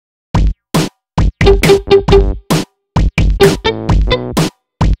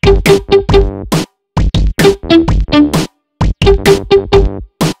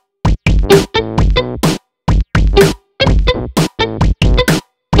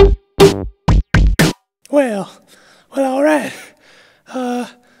Well, all right.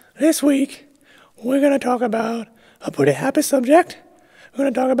 This week, we're going to talk about a pretty happy subject. We're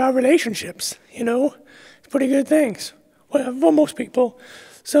going to talk about relationships, pretty good things. Well, for most people,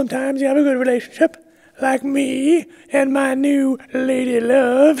 sometimes you have a good relationship, like me and my new lady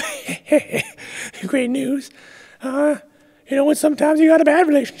love. Great news. And sometimes you got a bad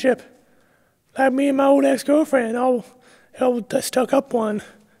relationship, like me and my old ex-girlfriend, the stuck-up one.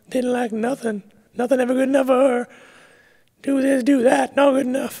 Didn't like nothing. Nothing ever good enough for her. Do this, do that, not good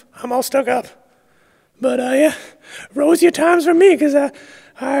enough. I'm all stuck up. But, yeah, rosier times for me, because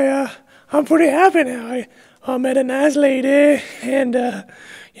I'm pretty happy now. I met a nice lady, and,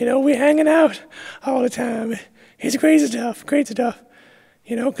 we hanging out all the time. It's crazy stuff, because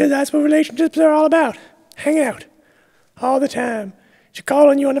that's what relationships are all about. Hanging out all the time. She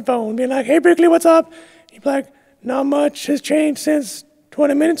calling you on the phone, being like, hey, Pickley, what's up? You'd be like, not much has changed since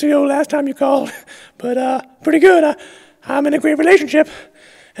 20 minutes ago, last time you called. But pretty good. I'm in a great relationship.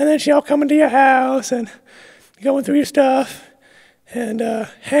 And then she'll come into your house and going through your stuff and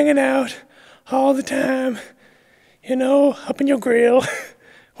hanging out all the time, up in your grill,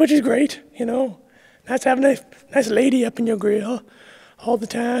 which is great, Nice having a nice lady up in your grill all the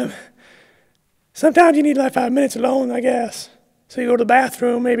time. Sometimes you need like 5 minutes alone, I guess. So you go to the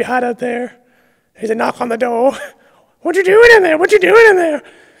bathroom, maybe hide out there. There's a knock on the door. What you doing in there? What you doing in there?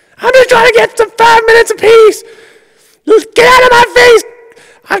 I'm just trying to get some 5 minutes of peace. Just get out of my face.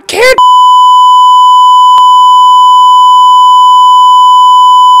 I can't.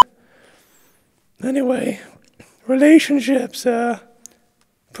 Anyway, relationships,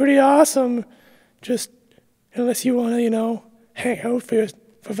 pretty awesome. Just unless you want to, hang out for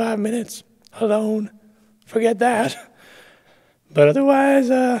 5 minutes alone. Forget that. But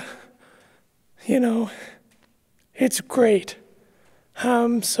otherwise, it's great.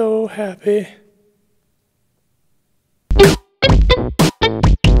 I'm so happy.